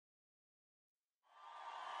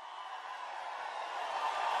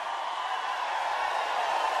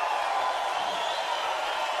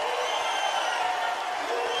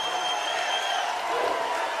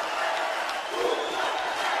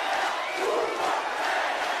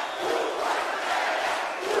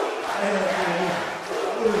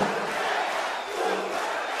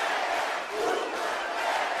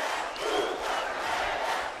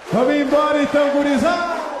Vambora então,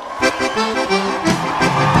 gurizada!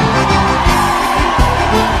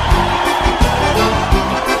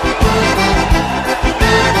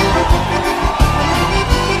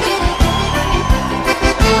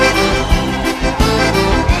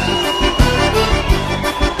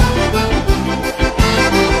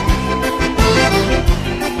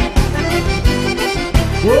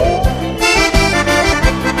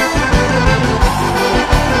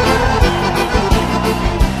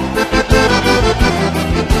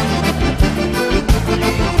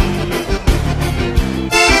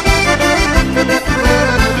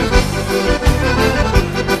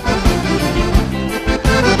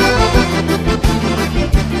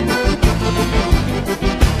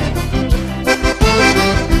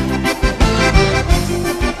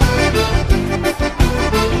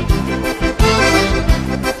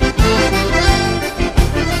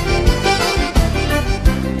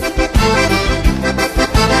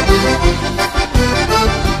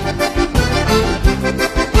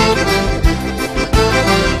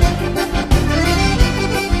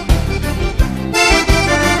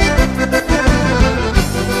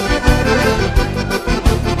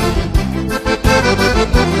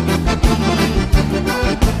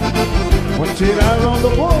 Tiraram do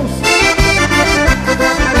bolso.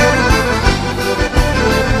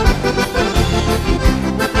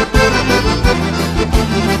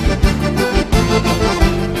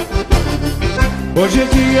 Hoje é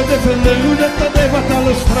dia de fandango, já tá de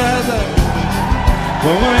batalha estrada,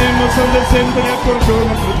 com a emoção de sempre a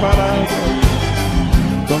corcona preparada.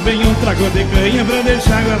 Tomei um trago de canha pra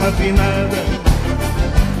deixar a água afinada.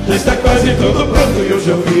 Já está quase tudo pronto e hoje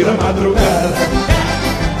eu viro a madrugada.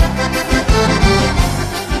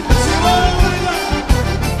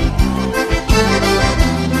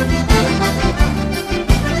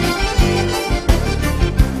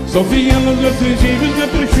 Sofia nos meus trigíveis, me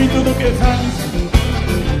prefiro do que faço.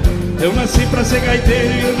 Eu nasci pra ser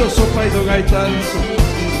gaiteiro e hoje eu sou pai do gaitaço.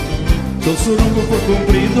 Sou surungo por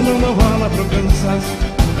comprido, não rola pro cansaço.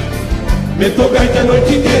 Meto gaita a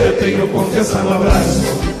noite inteira, tenho confiança no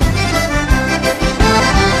abraço.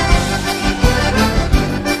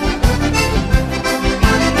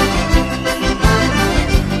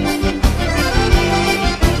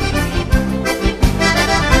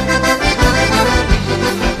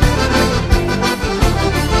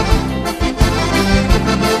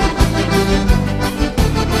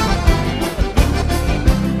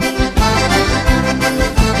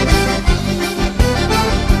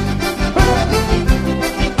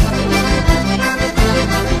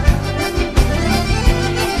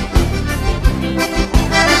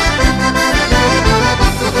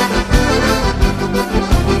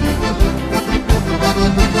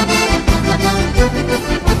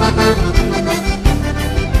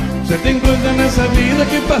 Nessa vida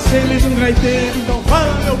que passei lhes um gaiteiro. Então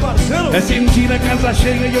fala, meu parceiro. É sentir a casa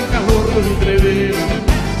cheia e o calor do entreveiro.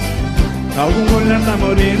 Algum olhar da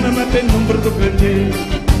morena na penumbra do candeeiro.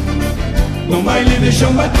 No baile de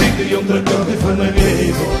chão batido e um tracão de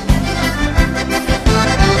fandangueiro.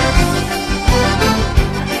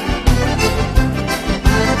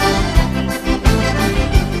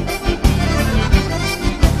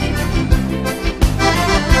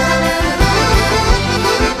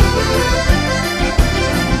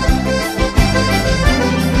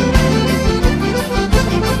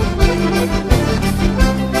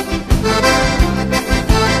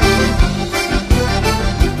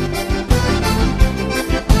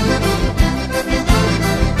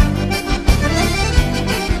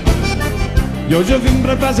 E hoje eu vim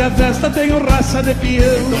pra fazer a festa, tenho raça de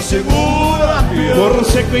peão. Então segura, peão. Morro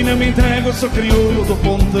seco e não me entrego, sou crioulo do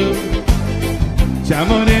pontão. Se a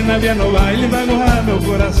morena vier no baile, vai morrer meu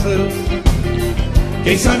coração.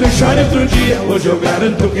 Quem sabe chora outro dia, hoje eu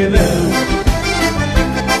garanto que não.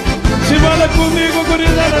 Se bola comigo,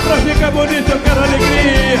 gurizada, pra ficar bonito eu quero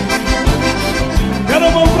alegria. Quero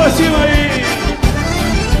a mão pra cima aí.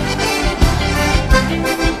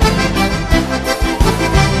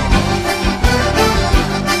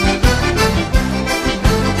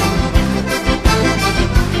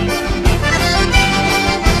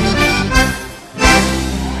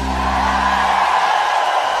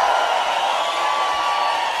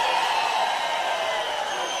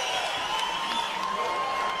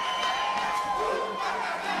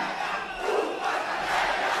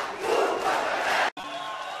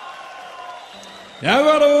 E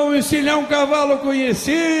agora vamos ensinar um cavalo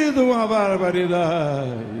conhecido, uma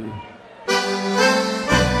barbaridade.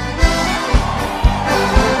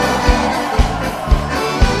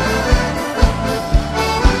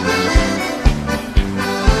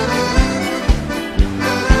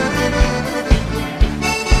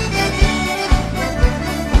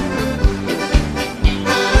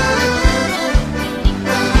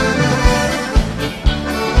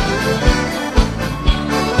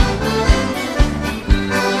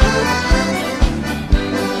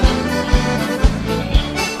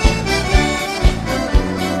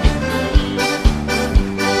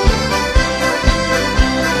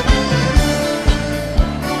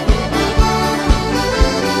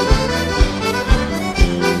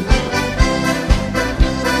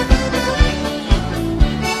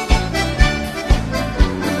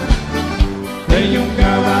 Tenho um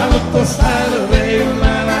cavalo tostado, veio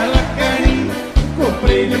lá na Lacarinha.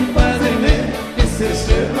 Comprei-lhe um fazendeiro que se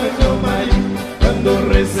chama João Marinho. Quando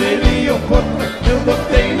recebi o Porca, eu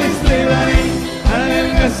botei na estrebaria.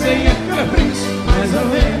 Adelgacei a capricho, mais ou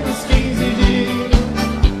menos 15 dias.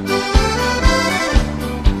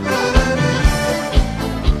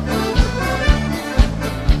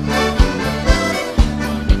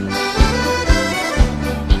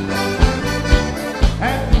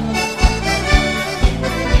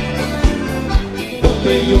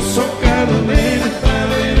 Botei o socado nele pra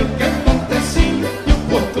ver o que acontecia. E o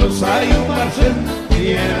potro saiu marchando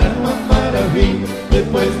e era uma maravilha.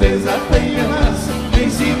 Depois desatei a massa em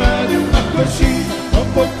cima de uma coxinha. O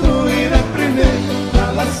potro ir aprender,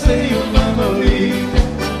 já lacei uma malinha.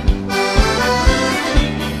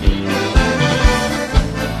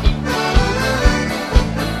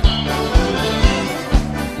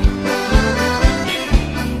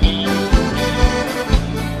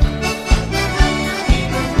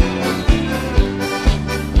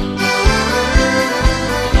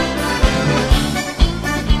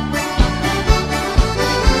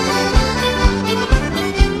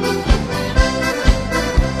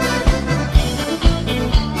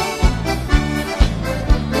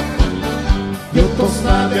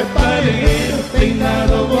 Tostado é paregueiro, tem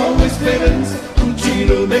dado boa esperança. Um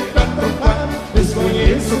tiro de 4 patas,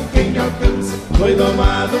 desconheço quem alcança. Foi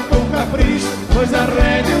domado com capricho, pois a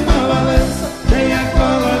rédea é uma balança. Tem a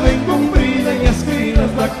cola bem comprida e as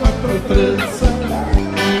crinas da 4 tranças.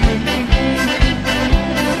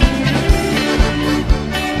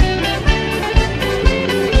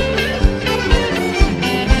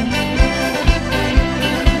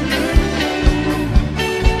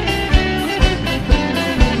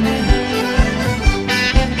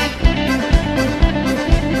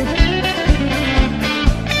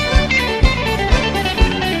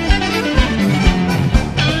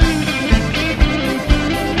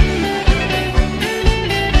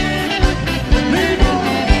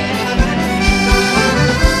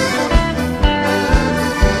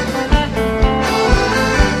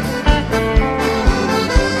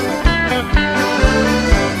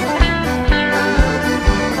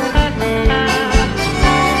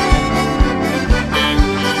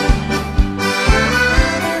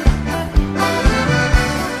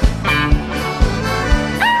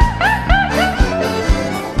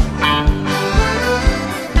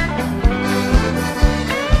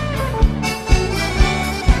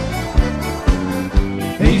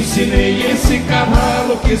 Ensinei esse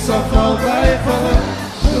cavalo que só falta é falar.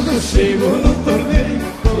 Quando chego no torneio,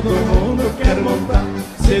 todo mundo quer montar.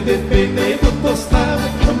 Se depender do tostado,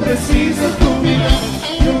 não precisa dominar.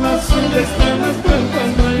 E o laço está nas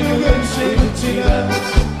plantas, não é o gancheiro tirar.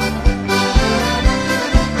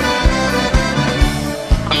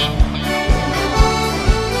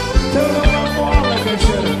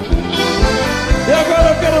 E agora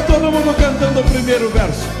eu quero todo mundo cantando o primeiro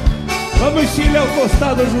verso. Vamos ensilhar o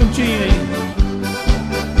tostado juntinho aí.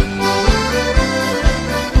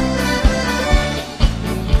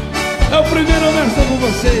 É o primeiro verso com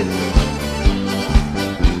vocês.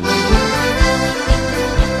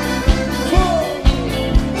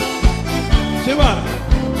 Simbora.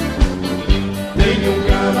 Tenho um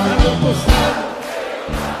cavalo tostado.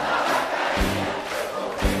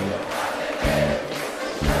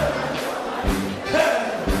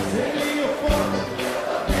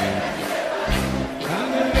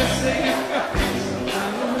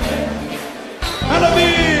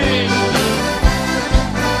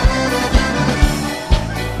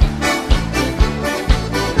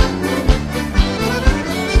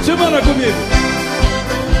 Semana comigo.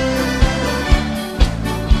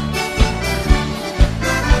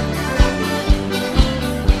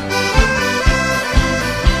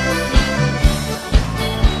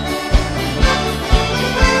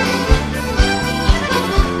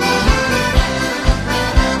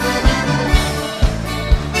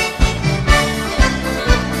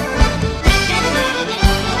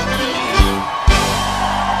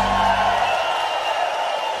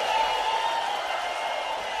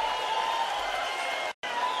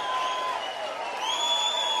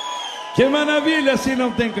 Que maravilha, se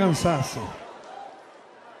não tem cansaço.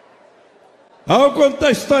 Ao contar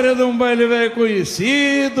a história de um baile velho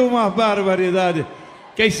conhecido, uma barbaridade.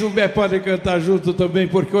 Quem souber pode cantar junto também,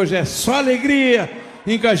 porque hoje é só alegria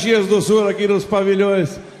em Caxias do Sul, aqui nos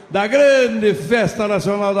pavilhões da grande Festa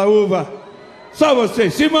Nacional da Uva. Só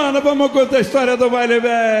vocês, semana, vamos contar a história do baile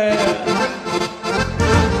velho.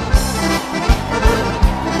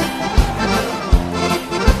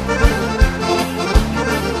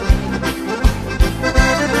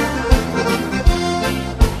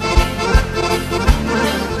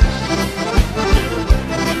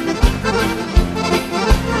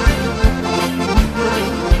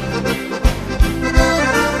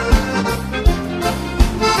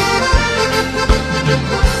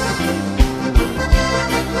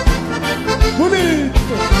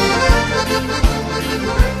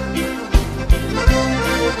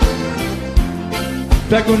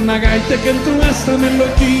 Pego na gaita e canto essa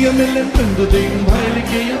melodia, me lembrando de um baile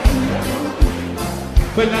que eu fui.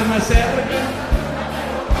 Foi lá na serra.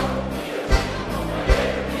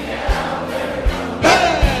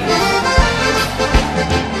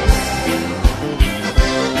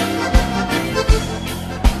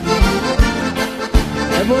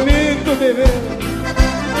 É bonito de ver.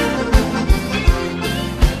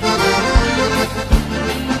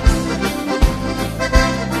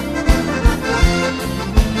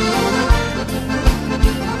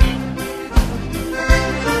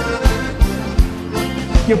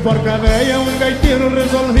 Que Porca Vèia, um gaiteiro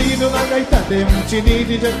resolvido na gaita de um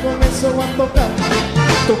tinite já começou a tocar.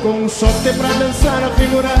 Tocou um shot pra dançar a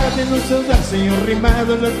figurada e no seu versinho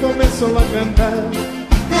rimado já começou a cantar.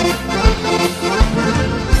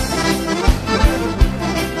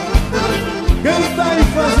 Cantar e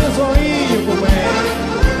fazer zoinho como é.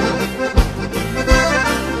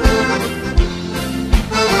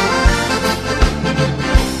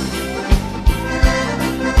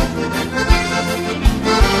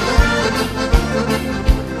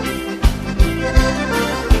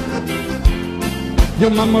 E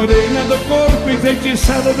uma morena do corpo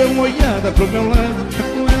enfeitiçada deu uma olhada pro meu lado,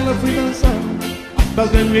 com ela fui dançar.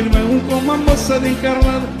 Fazendo meu irmão com uma moça de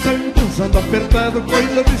encarnada, saiu dançando apertado,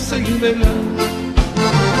 coisa de sem verão.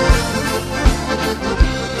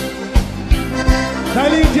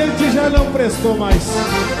 Dali em diante já não prestou mais.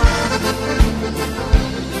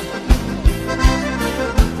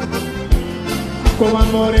 Com a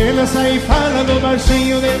morena saí falando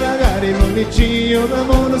baixinho, devagar e bonitinho, da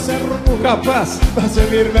mão se arrumou. Capaz! Mas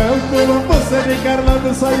meu irmão com uma moça de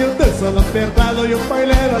encarnada saiu dançando apertado e o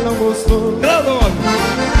pailera não gostou. Grande homem!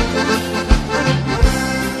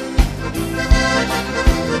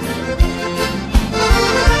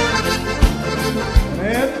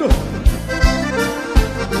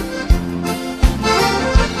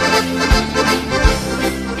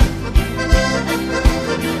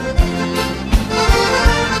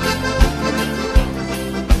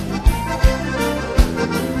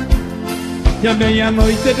 E à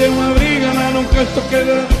meia-noite deu uma briga lá num canto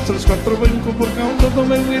quebrado, os quatro bancos por causa do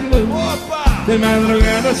meu irmão. Opa! De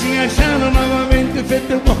madrugada se acharam novamente,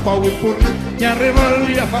 feito com pau e porra, e a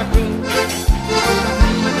revólver e a facão.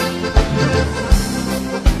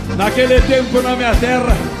 Naquele tempo na minha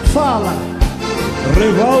terra, fala,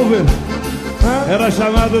 revólver era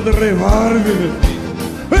chamado de revólver.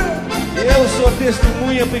 Eu sou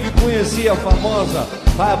testemunha porque conheci a famosa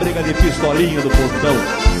fábrica de pistolinha do Portão.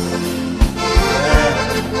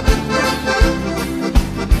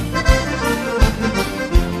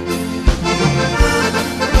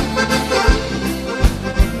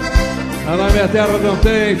 Na minha terra não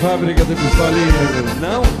tem fábrica de pistolinha.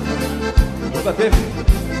 Não? Nunca teve?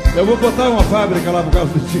 Eu vou botar uma fábrica lá por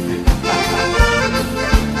causa do tio.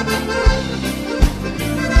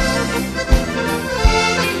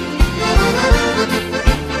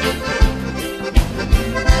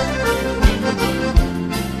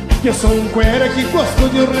 que eu sou um cuera que gosto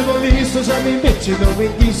de um reboliço. Já me meti no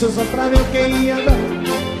benguiço só pra ver quem ia dar.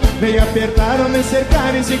 Veio apertaram, me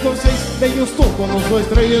cercaram e 5 ou 6. Dei uns tocos nos 2,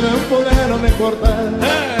 3 e não puderam me cortar.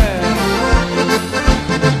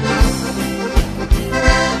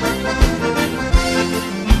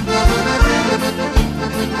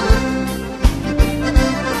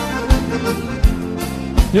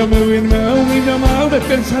 E o meu irmão me mal de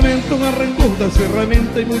pensamento arrancou das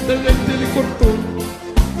ferramentas e muita gente lhe cortou.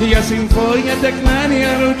 E assim foi até que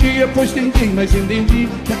clarear o dia, pois ninguém mais entendi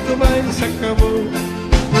que a baile se acabou.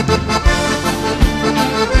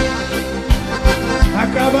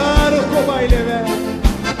 Acabaram com o baile, velho.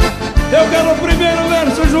 Eu quero o primeiro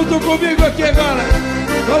verso junto comigo aqui agora.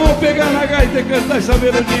 Vamos pegar na gaita e cantar essa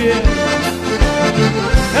melodia.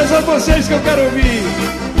 É só vocês que eu quero ouvir.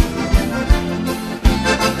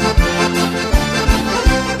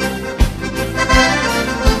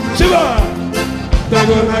 Simbora!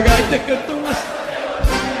 Pegou na gaita e cantou uma...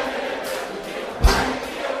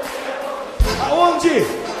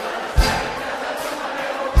 Aonde?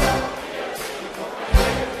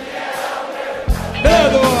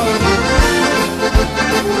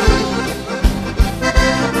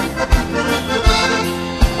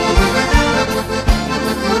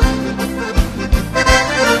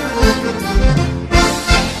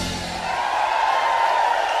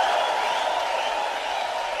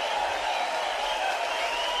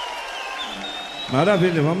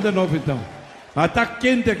 Maravilha, vamos de novo então. Mas tá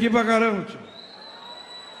quente aqui pra caramba. Tio.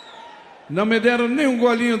 Não me deram nem um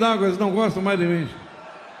golinho d'água, eles não gostam mais de mim.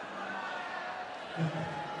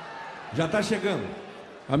 Já tá chegando.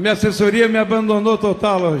 A minha assessoria me abandonou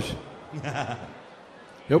total hoje.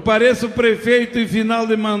 Eu pareço prefeito em final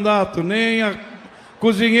de mandato, nem a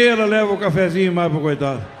cozinheira leva o cafezinho mais pro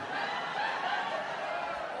coitado.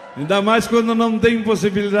 Ainda mais quando não tem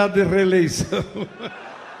possibilidade de reeleição.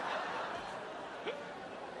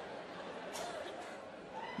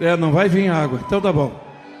 Não vai vir água, então tá bom.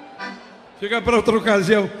 Fica para outra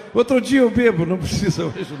ocasião. Outro dia eu bebo, não precisa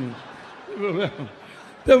hoje, não tem problema.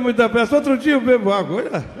 Tem muita pressa. Outro dia eu bebo água.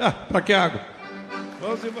 Para que água?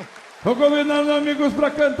 Vamos embora. Vou convidar os amigos para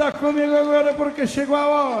cantar comigo agora, porque chegou a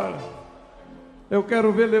hora. Eu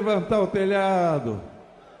quero ver levantar o telhado.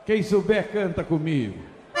 Quem souber, canta comigo.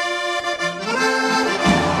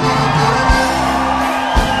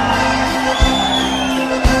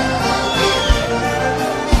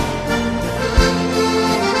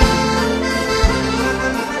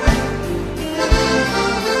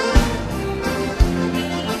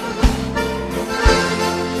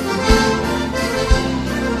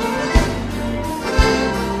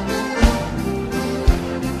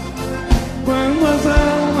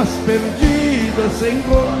 Perdidas se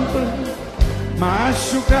encontram,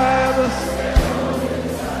 machucadas,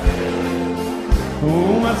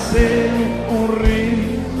 um aceno, um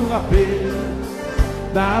riso, um apelo,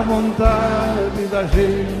 dá vontade da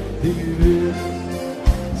gente viver.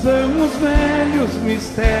 São os velhos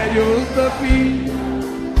mistérios da vida,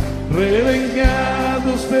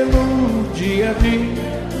 relengados pelo dia a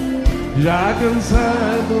dia, já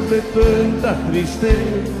cansados de tanta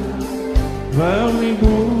tristeza, vão em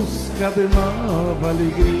busca de nova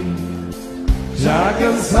alegria. Já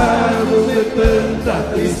cansados de tanta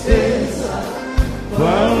tristeza,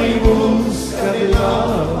 vão em busca de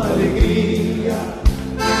nova alegria.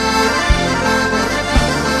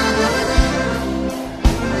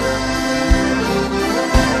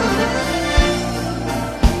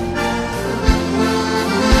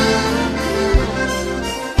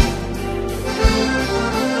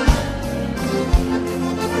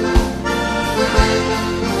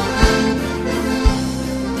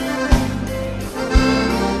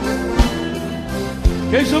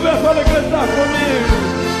 Quem souber pode cantar comigo.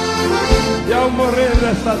 E ao morrer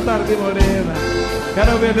desta tarde morena,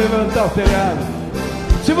 quero ver levantar o telhado.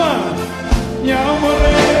 Simão! E ao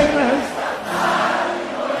morrer desta tarde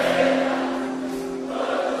morena,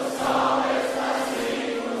 todo o sol está se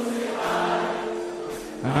iluminar.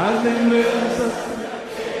 As lembranças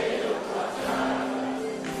daquele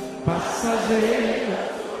passageiro.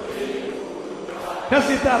 E as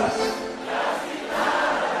guitarras?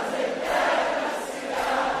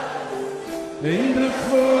 Entre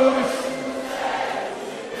flores,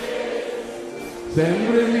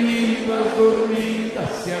 sempre vivas, dormidas,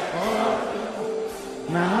 se acordam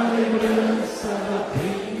na lembrança da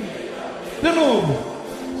primeira vez. De novo,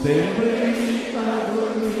 sempre vivas,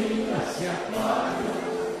 dormidas, se acordam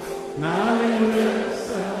na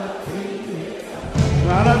lembrança da primeira vez.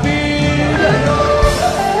 Maravilha!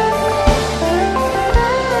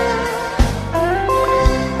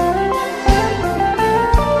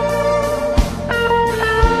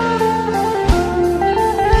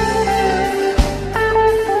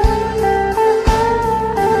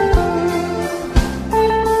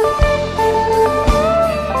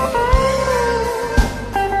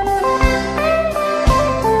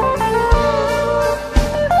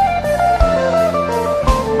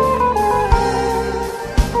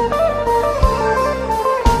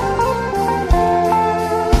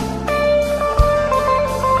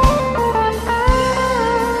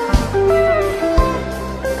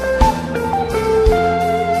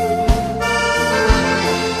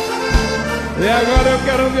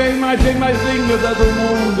 A imagem mais linda do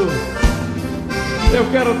mundo. Eu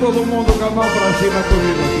quero todo mundo com a mão para cima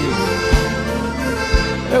comigo aqui.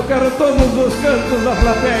 Eu quero todos os cantos da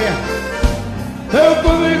plateia. Eu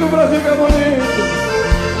comigo para ficar bonito.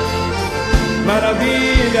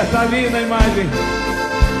 Maravilha, tá linda a imagem.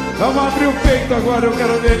 Vamos abrir o peito agora, eu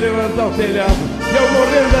quero ver levantar o telhado. E eu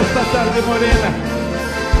morrer desta tarde morena,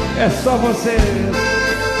 é só você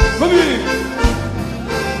comigo.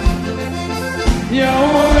 E ao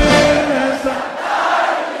morrer nessa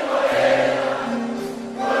tarde morena,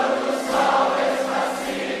 quando o sol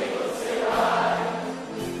esmaecido se vai,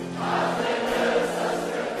 as lembranças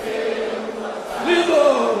tranquilas passam,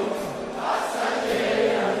 lindo!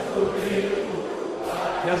 Passageiras do rio.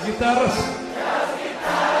 E as guitarras? E as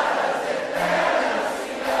guitarras eternas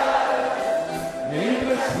cigarras,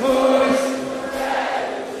 entre as flores, os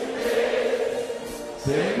velhos de Deus,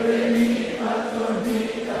 sempre vivas,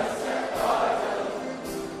 dormidas, se acordam.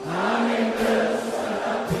 A lembrança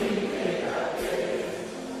da primeira vez,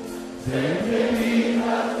 sempre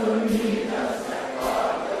vivas, dormidas, se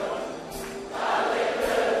acordam. A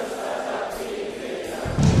lembrança da primeira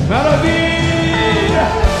vez. Maravilha!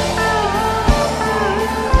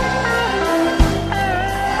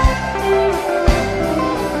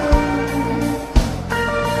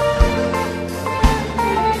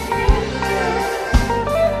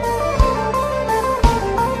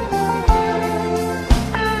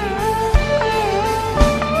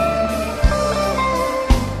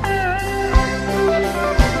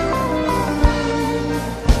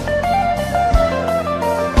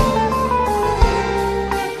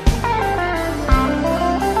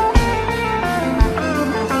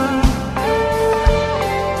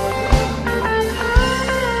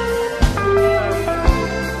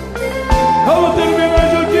 Vamos terminar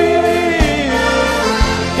juntinho aí!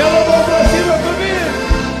 Que ela vai pra cima comigo!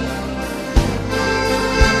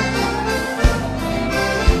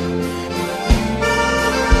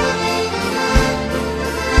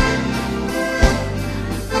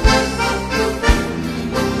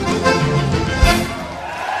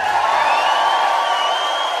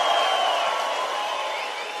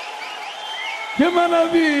 Que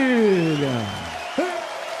maravilha!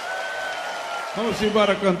 Vamos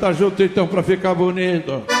embora cantar junto então pra ficar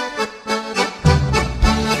bonito.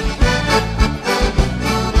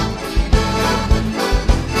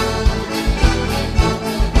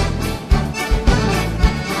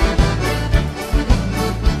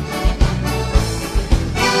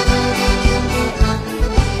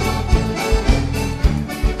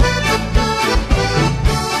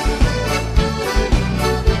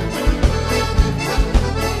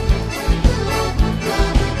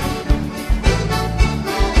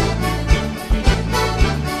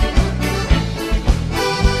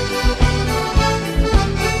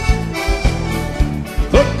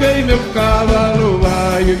 Troquei meu cavalo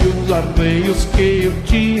baio e os arreios que eu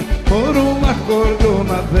tinha por uma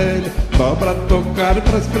cordona velha, só pra tocar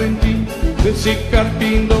pras prendinhas, desse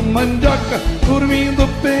carpindo mandioca, dormindo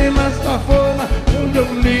pela safona, onde eu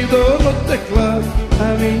lido no teclado,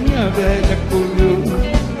 a minha velha colheu.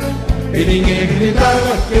 E ninguém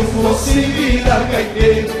acreditava que eu fosse virar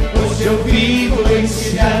gaiteiro, hoje eu vivo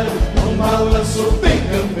ensinado, um balanço bem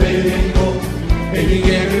campeiro. E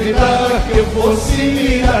ninguém acreditava que eu fosse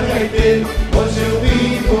virar gaiteiro, hoje eu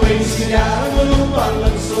vivo ensinado, num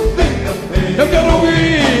balanço bem campeiro. Eu quero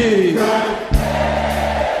ouvir!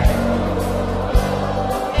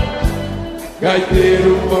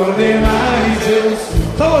 Gaiteiro por demais, eu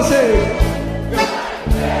só você!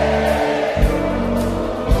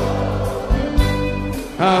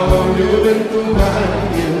 Aonde o vento vai,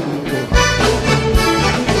 eu vou.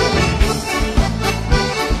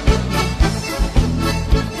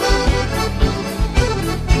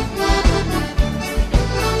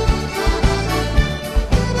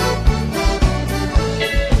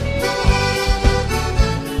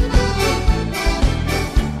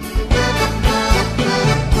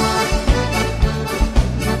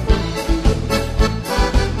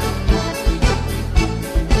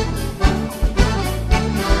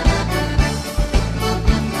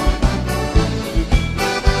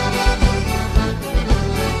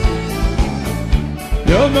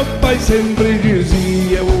 Meu pai sempre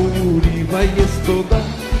dizia, o guri vai estudar,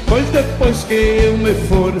 pois depois que eu me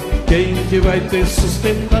for, quem que vai te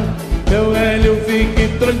sustentar? Meu velho, fique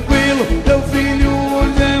tranquilo, teu filho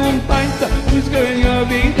hoje é um taita, pois ganha a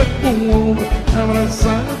vida com o ombro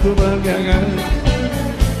abraçado na minha garra.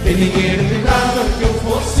 E ninguém acreditava que eu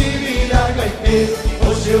fosse virar gaiteiro,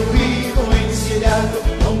 hoje eu vivo encilhado,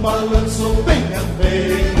 num balanço bem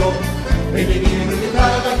campeiro. E ninguém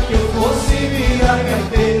acreditava que eu fosse virar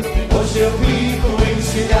gaiteiro, hoje eu vivo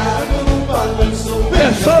encilhado, num balanço bem campeiro.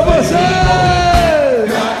 É só você!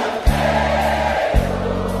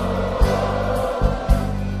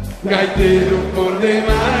 Gaiteiro por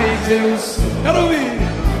demais, eu sou. Quero ouvir!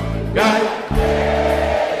 Gaiteiro,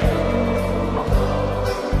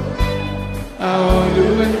 aonde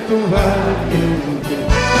o vento vai, eu vou.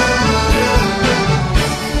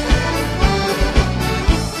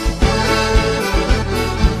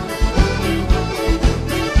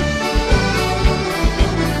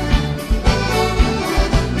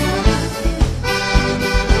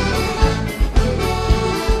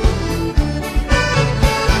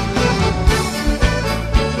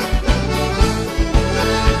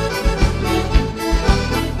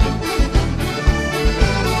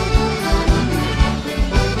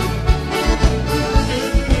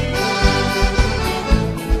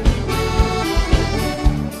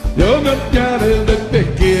 Eu, meu cara, de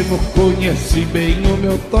pequeno, conheci bem o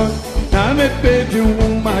meu toque. Já me pediu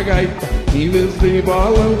uma gaita, em vez de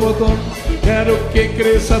bola eu vou tocar. Quero que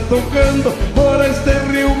cresça tocando por este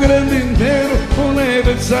Rio Grande inteiro, com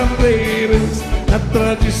leves arreiras, a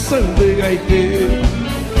tradição de gaiteiro.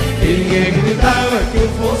 Ninguém acreditava que eu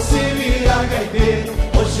fosse virar gaiteiro.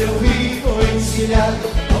 Hoje eu vivo encilhado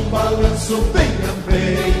num balanço bem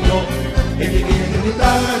campeiro. E ninguém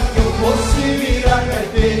acreditava que eu fosse virar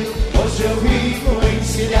gaiteiro. Hoje eu vivo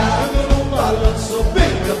encilhado num balanço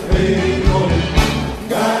bem campeiro.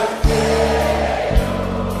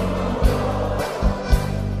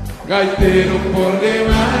 Gaiteiro por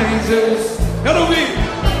demais, eu quero ouvir.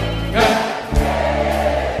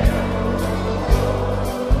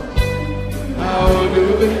 Aonde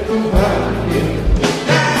o vento vai.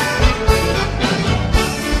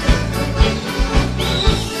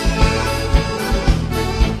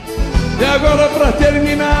 E agora pra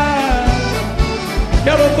terminar,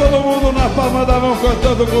 quero todo mundo na palma da mão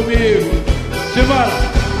cantando comigo. Simbora,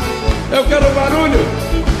 eu quero barulho,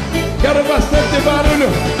 quero bastante barulho.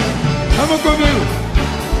 Vamos comigo.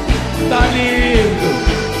 Tá lindo.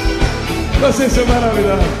 Vocês são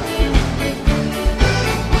maravilhosos.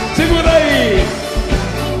 Segura aí.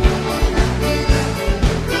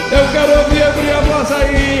 Eu quero ouvir abrir a voz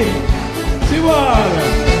aí. Simbora.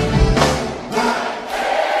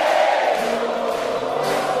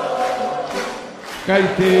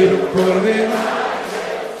 Gaiteiro por demais.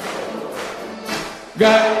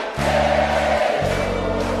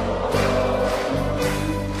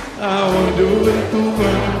 Aonde o vento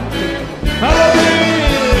vai.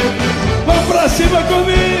 Parabéns! Vamos pra cima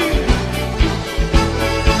comigo!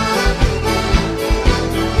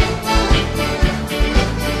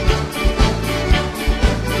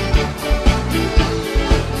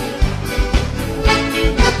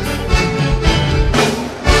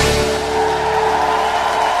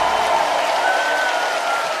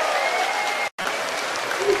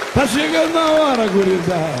 Tá chegando na hora,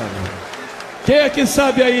 gurizada. Quem é que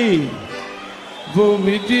sabe aí? Vou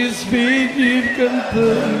me despedir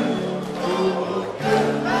cantando.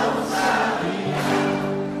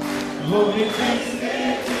 Vou me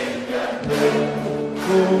despedir cantando.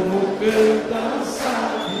 Como canta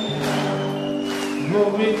sabia. Vou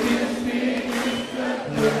me despedir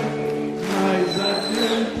cantando. Mais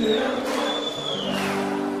adiante eu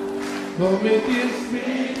vou. Vou me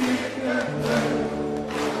despedir cantando.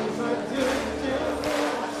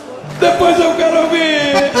 Depois eu quero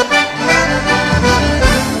ouvir.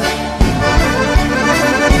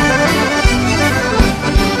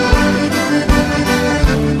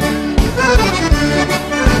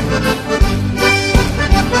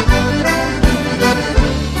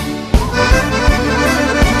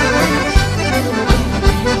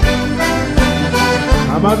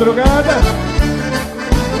 A madrugada.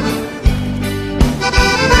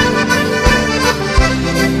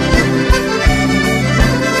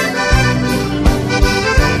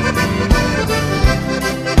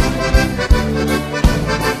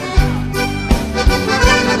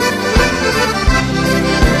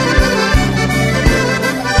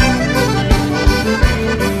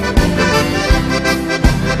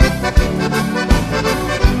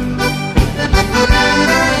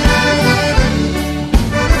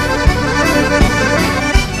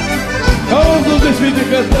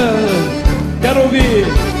 Cantando, quero ouvir.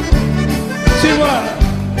 Simbora.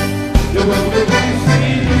 Eu vou me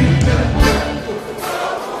despedir cantando.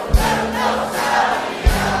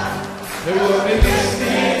 Eu vou me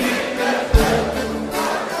despedir cantando.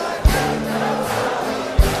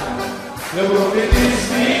 Eu vou me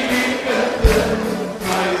despedir cantando.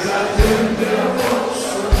 Mais adiante eu vou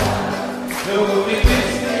chorar. Eu vou me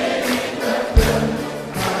despedir cantando.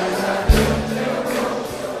 Mais adiante eu vou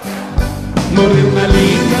chorar. Morreu na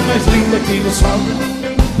linda mais linda que nos falta.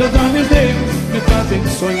 Teus olhos negros me fazem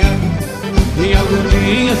sonhar. Em algum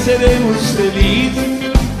dia seremos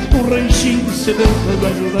felizes. Um ranchinho se Deus nos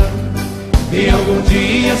ajudar. Em algum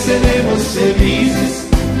dia seremos felizes.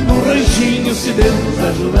 Um ranchinho se Deus nos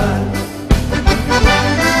ajudar.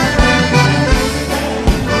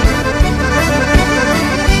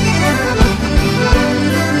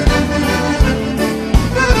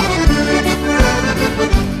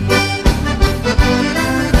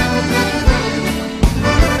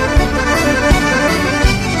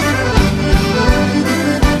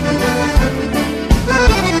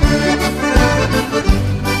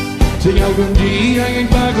 Se algum dia em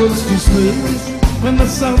pagos distantes, quando a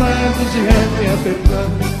saudade vier me apertar,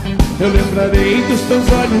 eu lembrarei dos teus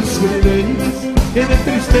olhos brilhantes, e de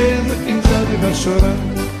tristeza quem sabe vai chorar.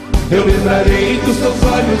 Eu lembrarei dos teus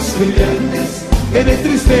olhos brilhantes, e de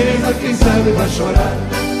tristeza quem sabe vai chorar.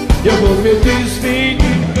 Eu vou me despedir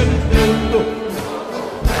cantando.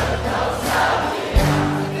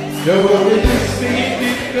 Eu vou me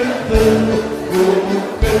despedir cantando, como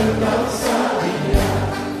canta o sabiá.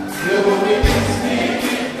 Eu vou me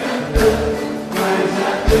despedir cantando, mais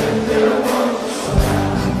adiante.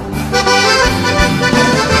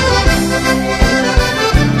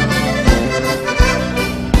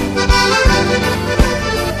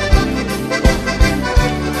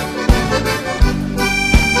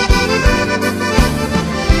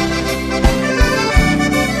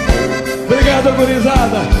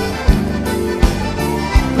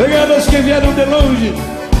 vieram de longe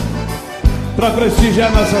para prestigiar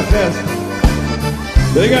nossa festa.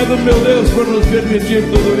 Obrigado, meu Deus, por nos permitir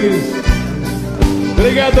tudo isso.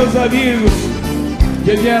 Obrigado aos amigos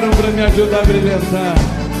que vieram para me ajudar a brilhantar.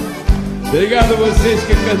 Obrigado a vocês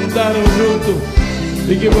que cantaram junto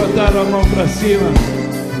e que botaram a mão para cima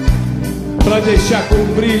para deixar com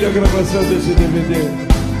brilho a gravação desse DVD.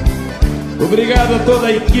 Obrigado a toda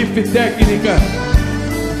a equipe técnica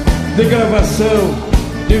de gravação,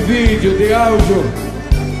 de vídeo, de áudio,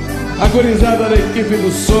 a gurizada da equipe do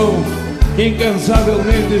som, que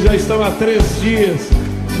incansavelmente já estão há 3 dias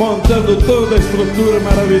montando toda a estrutura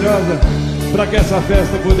maravilhosa para que essa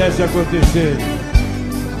festa pudesse acontecer.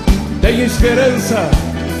 Tenho esperança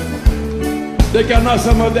de que a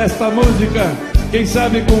nossa modesta música, quem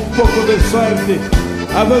sabe com um pouco de sorte,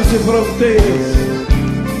 avance fronteiras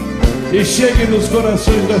e chegue nos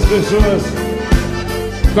corações das pessoas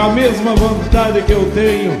com a mesma vontade que eu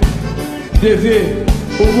tenho de ver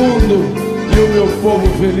o mundo e o meu povo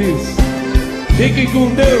feliz. Fiquem com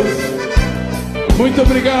Deus. Muito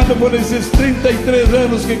obrigado por esses 33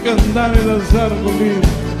 anos que cantaram e dançaram comigo.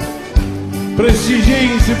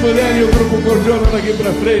 Prestigiem, se puderem, o Grupo Cordiona daqui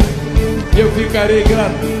pra frente, e eu ficarei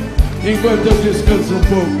grato enquanto eu descanso um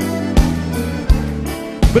pouco.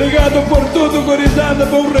 Obrigado por tudo, gurizada.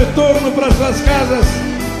 Bom retorno para suas casas.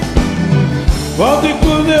 Voltem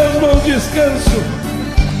com Deus, bom descanso.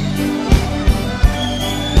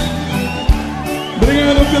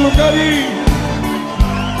 Obrigado pelo carinho.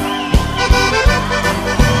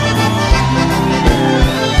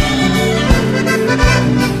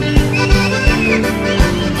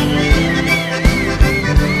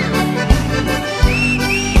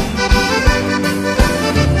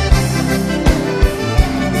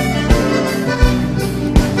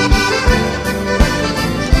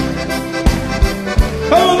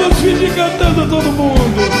 Vamos fingir cantando todo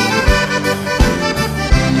mundo.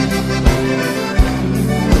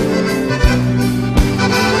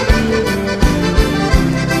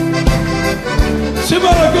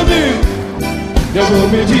 Simbora comigo. Eu vou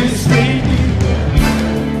me despedir.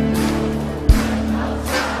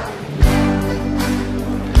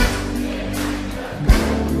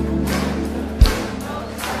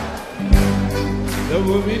 Eu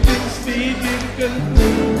vou me despedir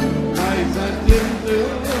cantando, mas adianta eu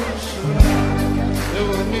chorar. Eu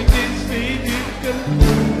vou me despedir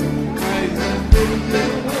cantando, mas adianta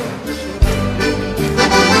eu chorar.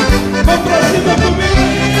 Vamos pra cima comigo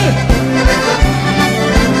aí!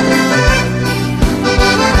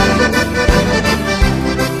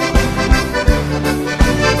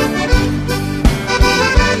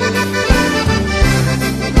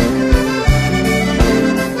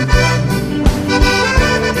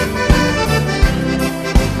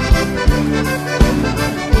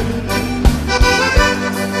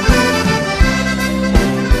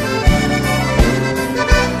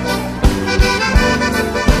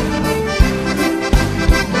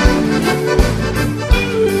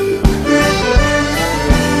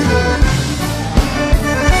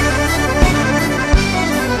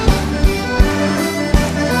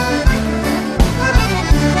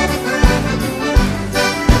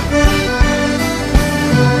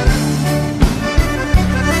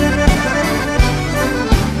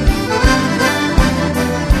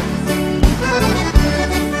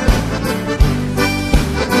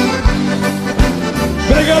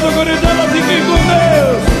 Obrigado, gurizada, fiquem com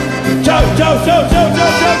Deus. Tchau, tchau, tchau, tchau,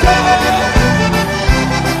 tchau, tchau, tchau.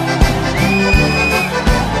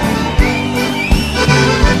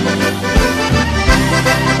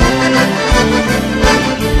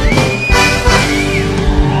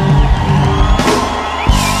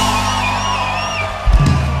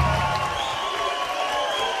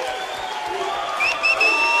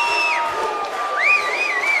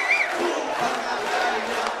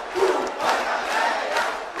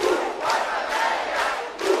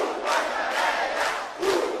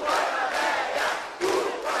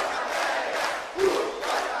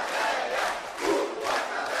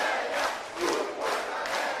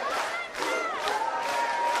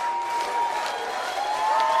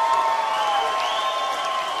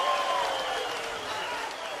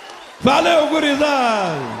 Valeu,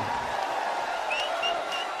 gurizada!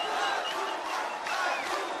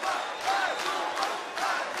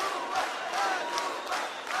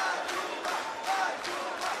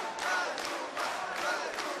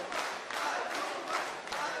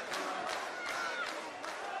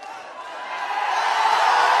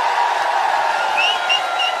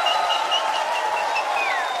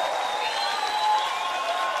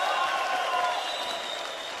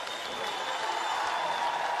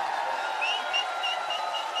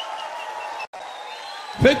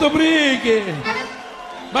 feito brigue.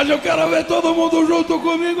 Mas eu quero ver todo mundo junto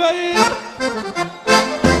comigo aí.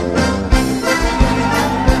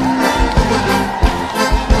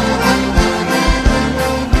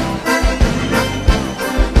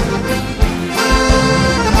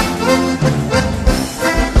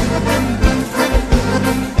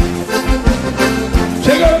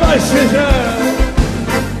 Chega mais feijão.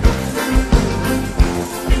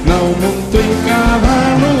 Não monto em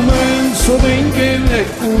cavalo manso, nem que me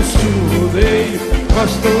custe o rodeio.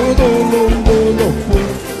 Gosto do lombo do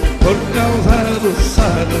povo por causa do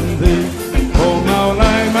sarandeio. O mal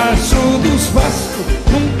lá embaixo dos pastos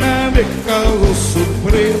nunca me causa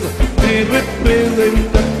surpresa. Me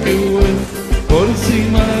representa que eu ando por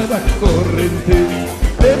cima da corrente.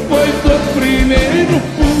 Depois do primeiro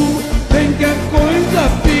pulo tem que a coisa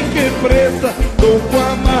fique preta. Tô com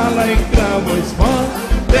a mala em cravo esmola,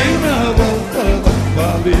 tem na volta da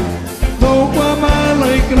valeta. Tô com a mala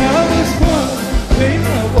em cravo esmola, tem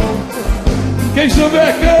na volta. Quem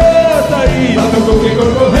souber canta aí. Lá no coque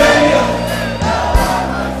corcoveia,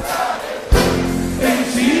 em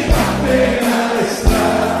cima pega a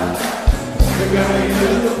estrada.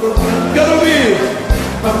 Quero ouvir.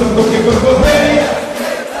 Lá no coque corcoveia,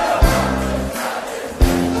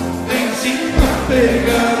 em cima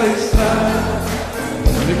pega a estrada.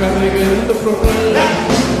 Me carregando pro plano.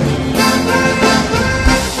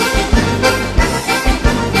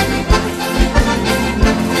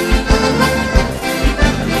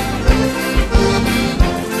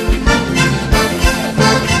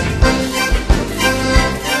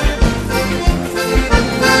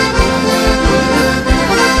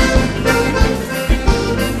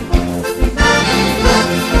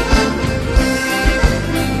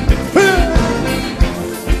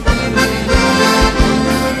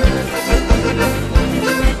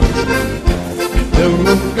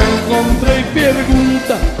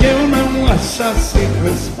 Pergunta que eu não achasse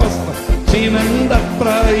resposta. Se não dá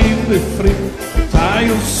pra ir de frente,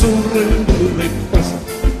 saio surrando de costa.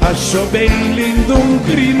 Acho bem lindo um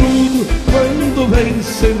crinudo quando vem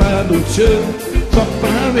cima do chão, só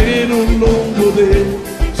pra ver o lombo dele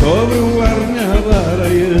sobre o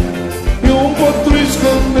arnhavaraiano. E um potro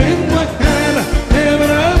escondendo a cara, é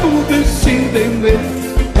brabo de se entender.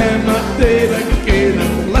 É madeira que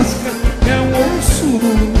não lasca, é um osso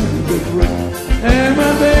do rei. É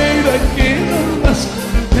madeira que não lasca,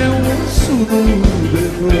 é um osso do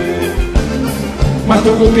rei.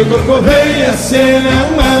 Mato com que corcoveia, se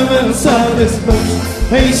não avançar despacho,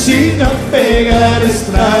 ensina a pegar a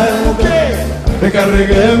estrada,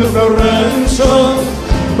 recarregando pro rancho.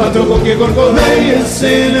 Mato com que corcoveia,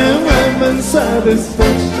 se não avançar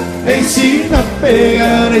despacho, ensina a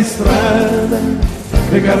pegar a estrada,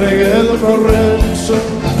 recarregando pro rancho.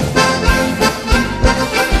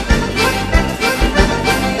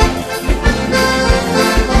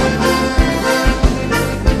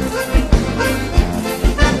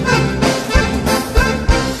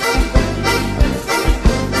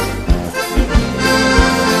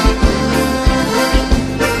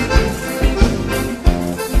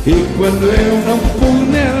 E quando eu não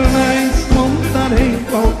puder mais montar em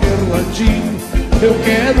qualquer ladinho, eu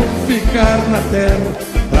quero ficar na terra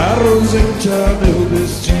pra rosentear meu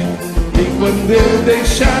destino. E quando eu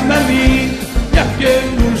deixar na linha e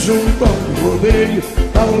aquele junto ao rodeio,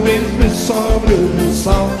 talvez me sobre um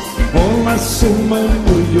sal, um laço,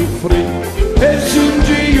 mango e o freio. Deixe um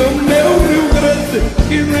dia o meu Rio Grande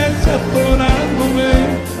quisesse atorar no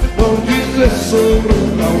meio, vão dizer sobre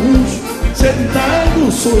um gaúcho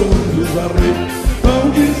sentado sobre os arreios. Vão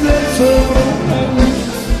dizer sobre um gaúcho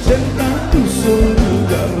sentado sobre os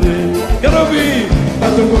arreios. Quero ouvir.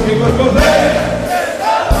 Bata um pouquinho a correr,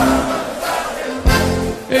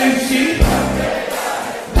 ensina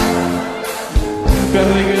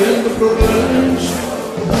carregando pro rancho.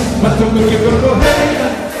 Bata um pouquinho a correr,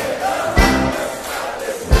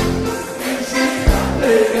 ensina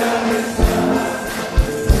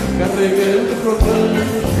carregando pro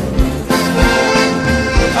rancho.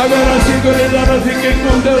 Agora sim, gurizada, fiquem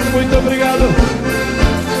com Deus, muito obrigado.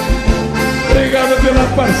 Obrigado pela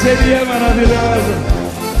parceria maravilhosa.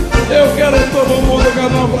 Eu quero todo mundo com a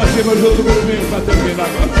mão pra cima junto comigo pra terminar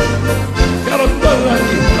agora. Quero todos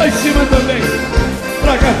aqui, lá em cima também,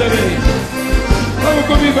 pra cá também. Vamos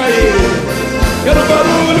comigo aí. Quero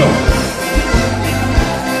barulho.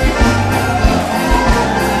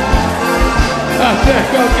 Até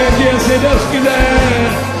qualquer dia, se Deus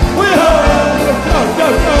quiser. Tchau,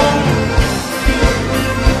 tchau, tchau.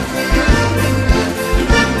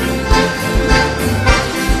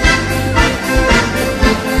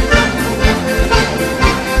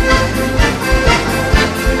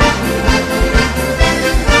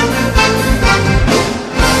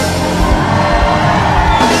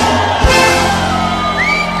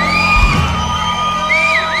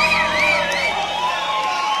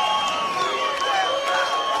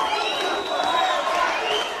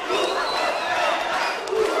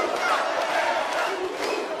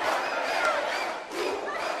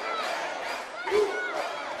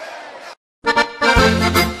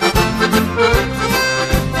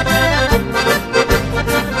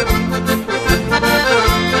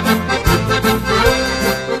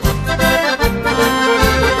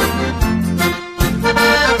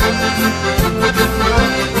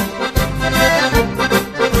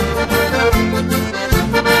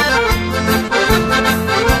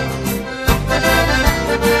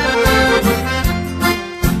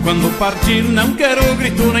 Quando partir não quero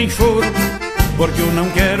grito nem choro, porque eu não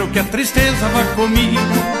quero que a tristeza vá comigo.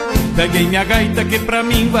 Peguei minha gaita que pra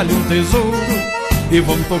mim vale um tesouro e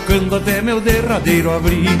vão tocando até meu derradeiro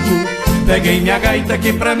abrigo. Peguei minha gaita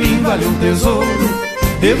que pra mim vale um tesouro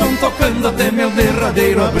e vão tocando até meu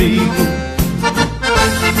derradeiro abrigo.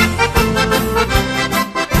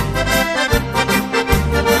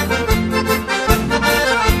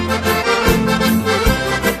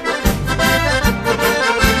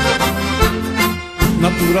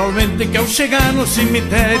 Naturalmente que ao chegar no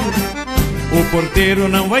cemitério o porteiro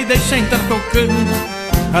não vai deixar entrar tocando.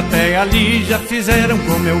 Até ali já fizeram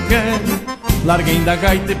como eu quero, larguem da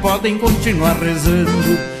gaita e podem continuar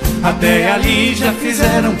rezando. Até ali já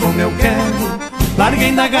fizeram como eu quero,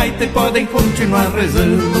 larguem da gaita e podem continuar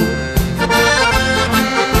rezando.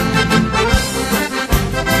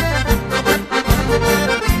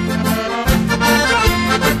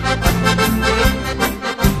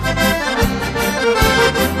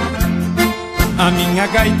 A minha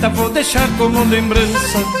gaita vou deixar como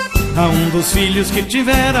lembrança a um dos filhos que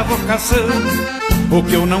tiver a vocação. O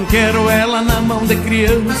que eu não quero é ela na mão de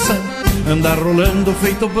criança, andar rolando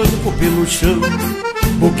feito banco pelo chão.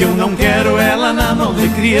 O que eu não quero é ela na mão de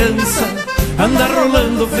criança, andar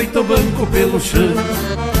rolando feito banco pelo chão.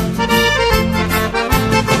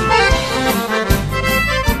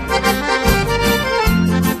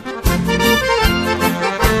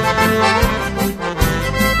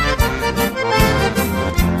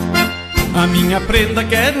 A minha prenda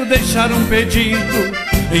quero deixar um pedido,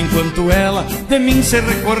 enquanto ela de mim se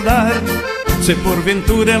recordar. Se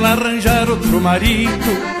porventura ela arranjar outro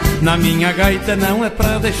marido, na minha gaita não é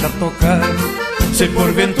pra deixar tocar. Se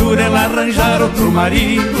porventura ela arranjar outro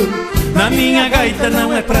marido, na minha gaita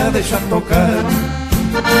não é pra deixar tocar.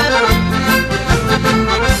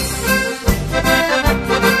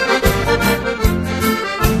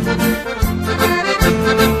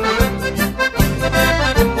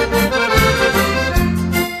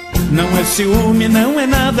 Não é ciúme, não é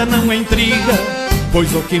nada, não é intriga,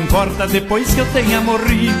 pois o que importa depois que eu tenha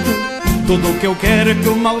morrido. Tudo o que eu quero é que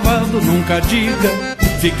o malvado nunca diga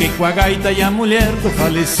fiquei com a gaita e a mulher do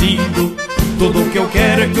falecido. Tudo o que eu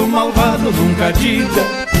quero é que o malvado nunca diga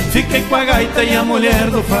fiquei com a gaita e a mulher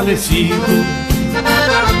do falecido.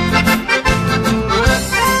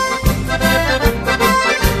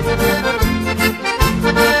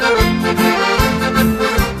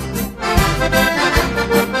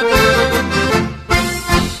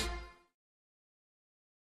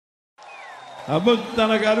 A banda tá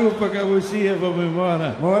na garupa, Cabucinha, vamos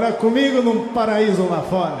embora. Mora comigo num paraíso lá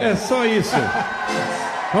fora. É só isso.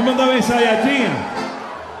 Vamos dar uma ensaiadinha?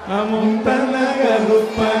 A monta na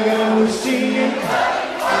garupa, Cabucinha.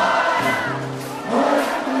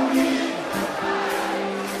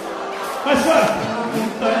 Mais forte.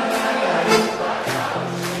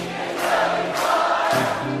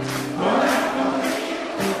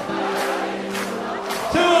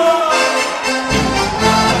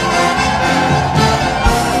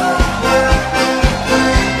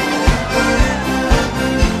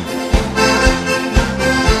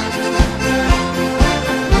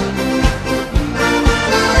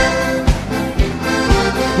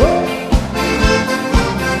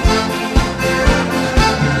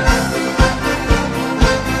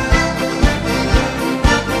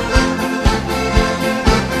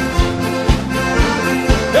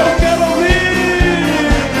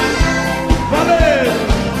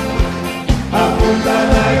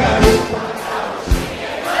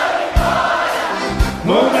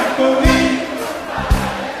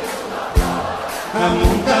 A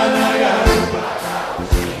monta na garupa,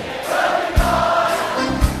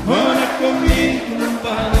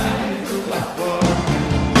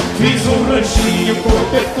 fiz um ranchinho,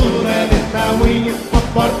 cobertura de tamanho, uma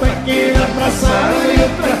porta que dá pra sala e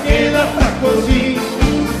outra que dá pra cozinha.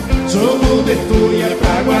 Jogo de tuia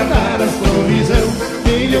pra guardar as provisão,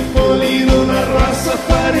 milho polido na roça,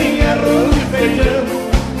 farinha, arroz e feijão.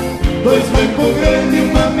 Dois bancos grandes e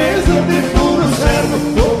uma mesa de puro cerno,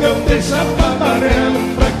 fogão de chapa amarelo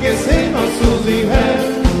pra aquecer nossos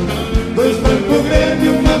invernos. Dois bancos grandes e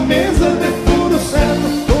uma mesa de puro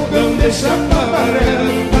cerno, fogão de chapa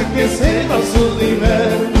amarelo pra aquecer nossos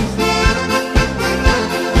invernos.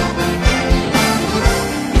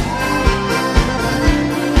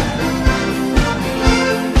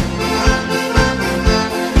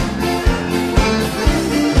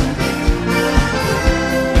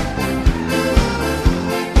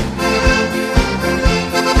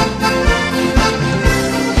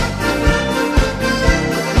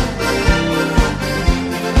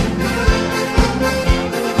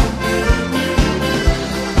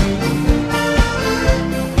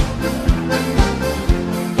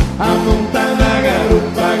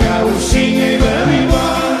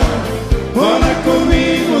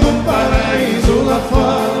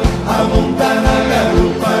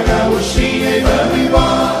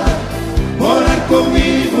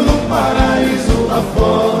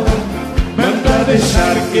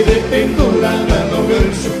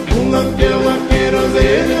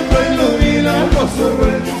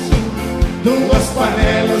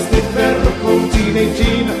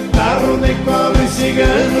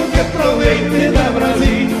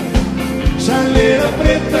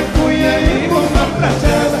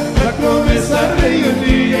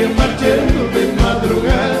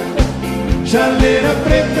 chaleira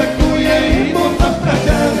preta, cuia e bota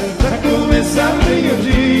prateada, pra começar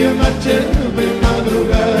meio-dia, mateando bem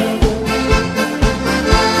madrugada.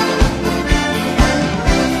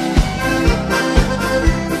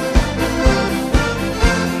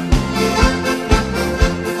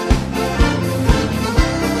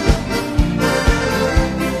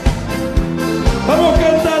 Vamos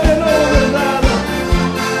cantar de novo, verdade.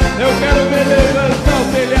 Eu quero ver levantar o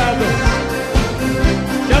telhado.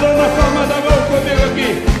 Quero na palma da mão comigo aqui.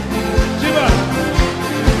 Diva.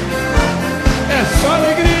 É só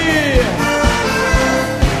alegria.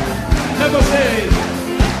 É vocês.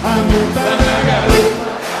 A montanha garoto.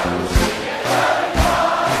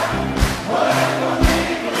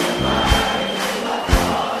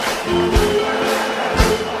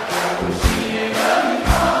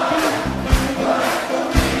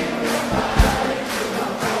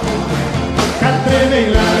 Bem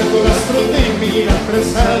largo, lastro de mim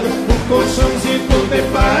apressado, um colchãozinho de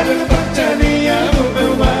palha, pratearia no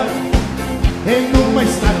meu bar. Em uma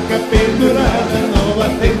estaca pendurada, não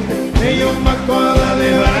batente, tem uma cola de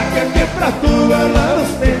vaca que é pra tu guardar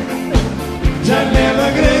os dentes. Janela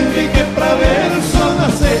grande que é pra ver o sol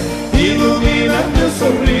nascer, ilumina teu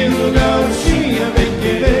sorriso, gauchinha bem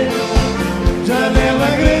querer. Janela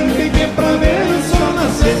grande que é pra ver o sol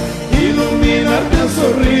nascer, ilumina teu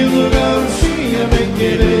sorriso, gauchinha bem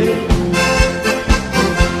querer.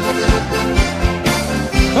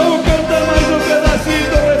 Vamos cantar mais um pedacinho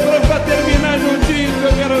do refrão pra terminar juntinho que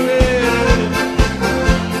eu quero ver.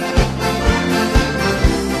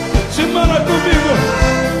 Semana comigo.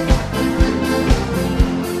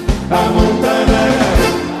 A montanha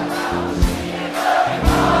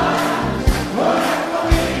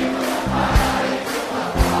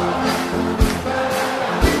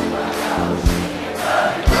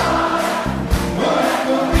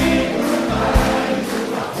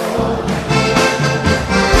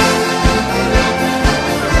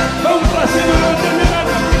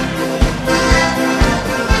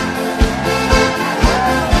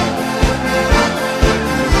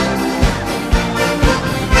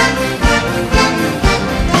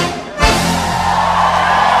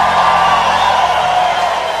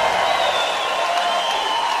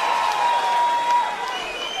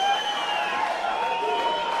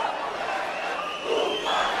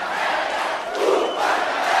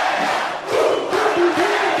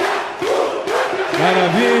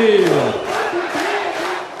Maravilha!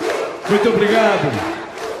 Muito obrigado.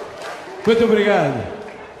 Muito obrigado.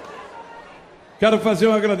 Quero fazer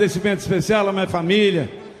um agradecimento especial à minha família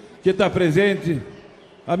que está presente,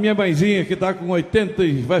 a minha mãezinha que está com 80,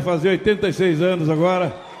 vai fazer 86 anos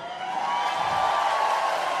agora.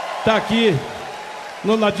 Está aqui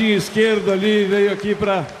no ladinho esquerdo ali, veio aqui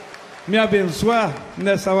para me abençoar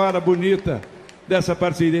nessa hora bonita dessa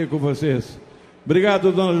parceria com vocês.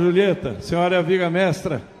 Obrigado, dona Julieta, senhora é a viga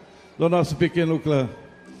mestra do nosso pequeno clã.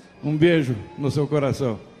 Um beijo no seu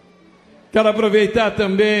coração. Quero aproveitar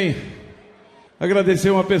também, agradecer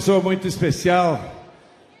uma pessoa muito especial,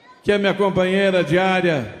 que é minha companheira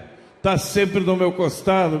diária, está sempre do meu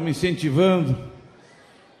costado, me incentivando,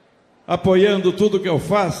 apoiando tudo que eu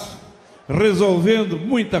faço, resolvendo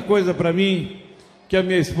muita coisa para mim, que é a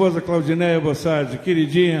minha esposa Claudineia Bossardi,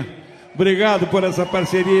 queridinha. Obrigado por essa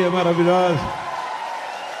parceria maravilhosa.